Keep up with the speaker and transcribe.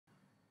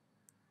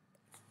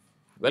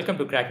Welcome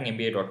to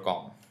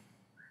crackingmba.com.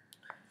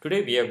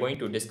 Today we are going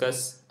to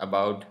discuss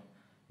about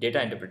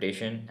data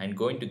interpretation and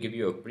going to give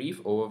you a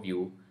brief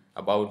overview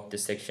about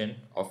this section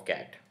of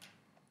CAT.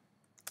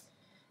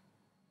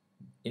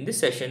 In this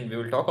session we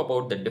will talk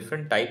about the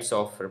different types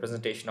of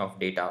representation of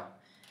data,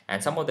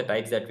 and some of the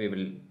types that we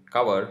will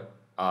cover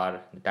are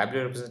the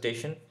tabular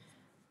representation,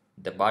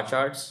 the bar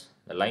charts,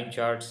 the line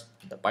charts,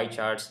 the pie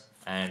charts,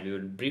 and we will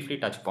briefly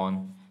touch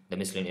upon the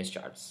miscellaneous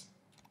charts.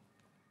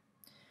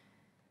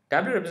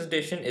 Tabular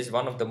representation is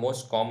one of the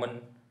most common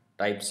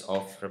types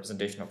of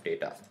representation of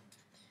data.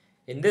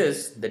 In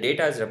this, the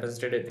data is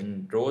represented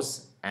in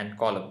rows and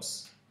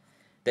columns.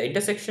 The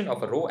intersection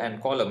of a row and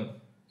column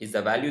is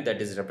the value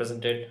that is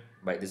represented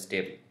by this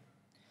table.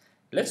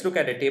 Let's look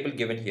at a table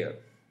given here.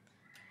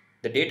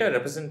 The data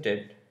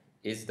represented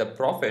is the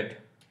profit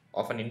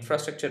of an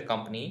infrastructure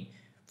company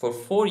for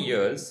 4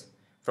 years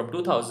from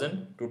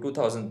 2000 to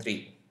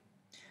 2003.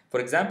 For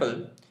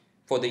example,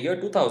 for the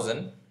year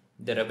 2000,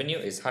 the revenue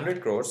is 100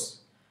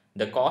 crores,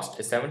 the cost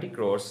is 70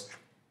 crores,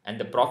 and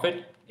the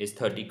profit is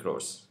 30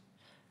 crores.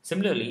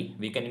 Similarly,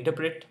 we can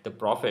interpret the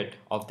profit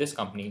of this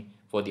company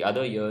for the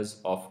other years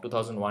of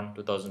 2001,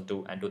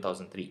 2002, and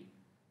 2003.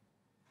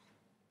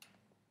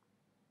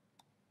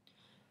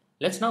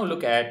 Let's now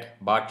look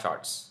at bar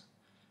charts.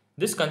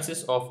 This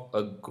consists of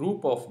a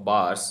group of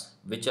bars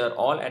which are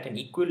all at an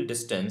equal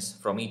distance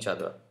from each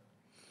other.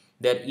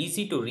 They are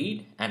easy to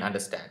read and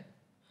understand.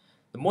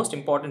 The most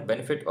important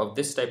benefit of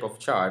this type of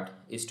chart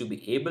is to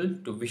be able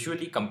to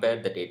visually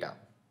compare the data.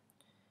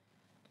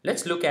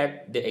 Let's look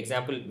at the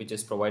example which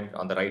is provided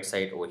on the right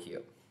side over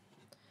here.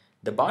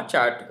 The bar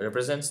chart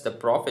represents the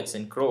profits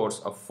in crores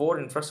of 4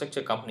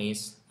 infrastructure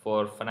companies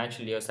for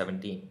financial year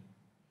 17.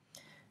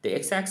 The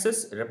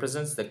x-axis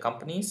represents the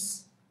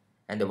companies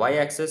and the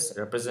y-axis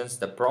represents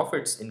the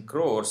profits in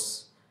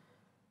crores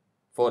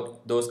for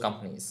those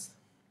companies.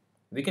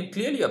 We can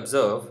clearly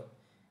observe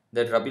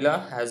that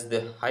Rabila has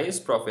the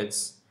highest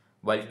profits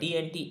while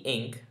TNT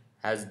Inc.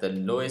 has the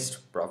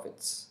lowest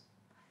profits.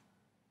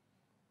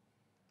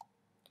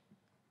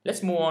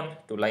 Let's move on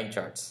to line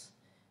charts.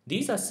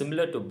 These are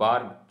similar to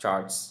bar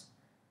charts,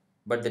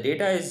 but the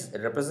data is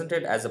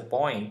represented as a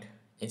point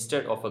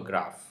instead of a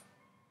graph.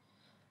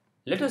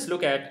 Let us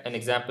look at an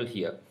example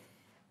here.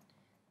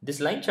 This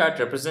line chart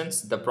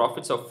represents the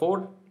profits of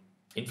 4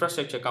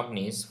 infrastructure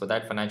companies for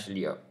that financial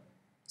year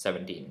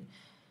 17.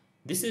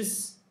 This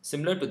is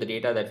similar to the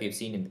data that we've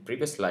seen in the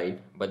previous slide,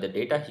 but the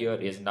data here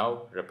is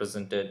now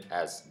represented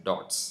as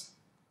dots.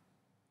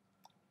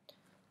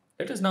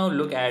 Let us now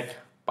look at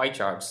pie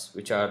charts,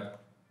 which are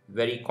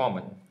very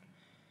common.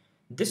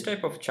 This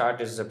type of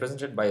chart is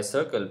represented by a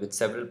circle with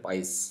several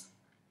pies.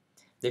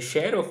 The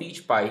share of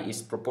each pie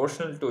is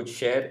proportional to its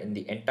share in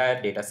the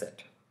entire data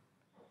set.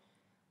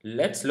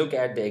 Let's look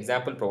at the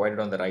example provided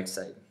on the right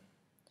side.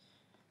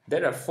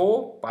 There are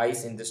 4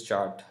 pies in this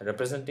chart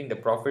representing the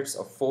profits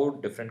of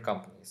 4 different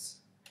companies.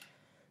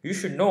 You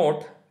should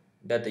note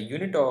that the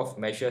unit of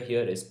measure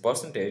here is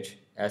percentage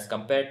as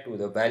compared to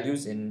the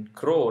values in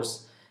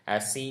crores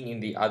as seen in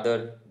the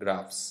other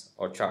graphs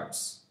or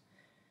charts.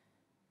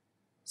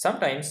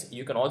 Sometimes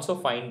you can also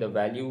find the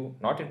value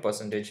not in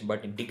percentage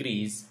but in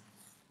degrees,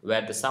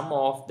 where the sum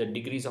of the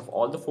degrees of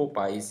all the 4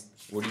 pies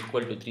would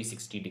equal to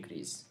 360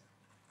 degrees.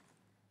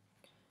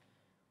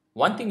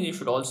 One thing you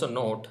should also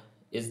note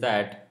is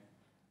that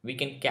we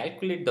can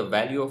calculate the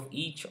value of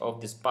each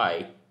of this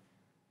pie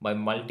by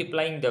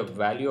multiplying the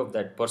value of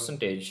that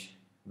percentage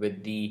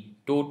with the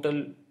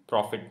total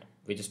profit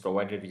which is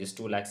provided, which is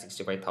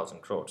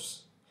 2,65,000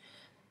 crores.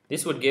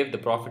 This would give the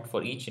profit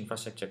for each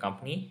infrastructure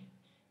company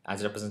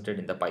as represented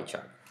in the pie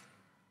chart.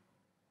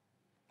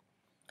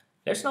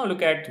 Let's now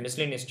look at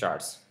miscellaneous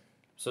charts.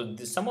 So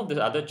some of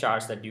the other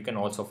charts that you can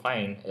also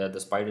find the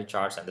spider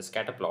charts and the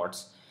scatter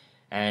plots,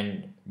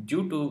 and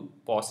due to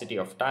paucity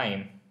of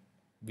time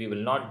we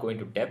will not go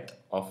into depth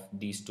of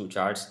these 2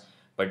 charts,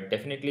 but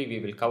definitely we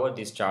will cover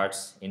these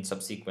charts in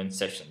subsequent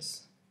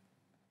sessions.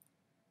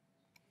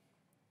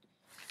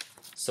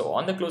 So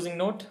on the closing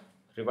note,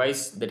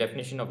 revise the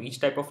definition of each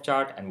type of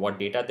chart and what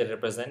data they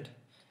represent.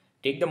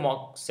 Take the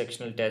mock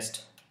sectional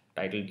test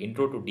titled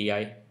Intro to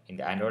DI in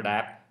the Android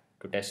app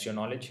to test your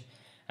knowledge,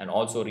 and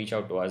also reach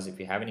out to us if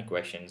you have any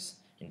questions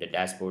in the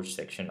dashboard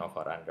section of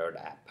our Android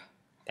app.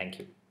 Thank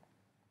you.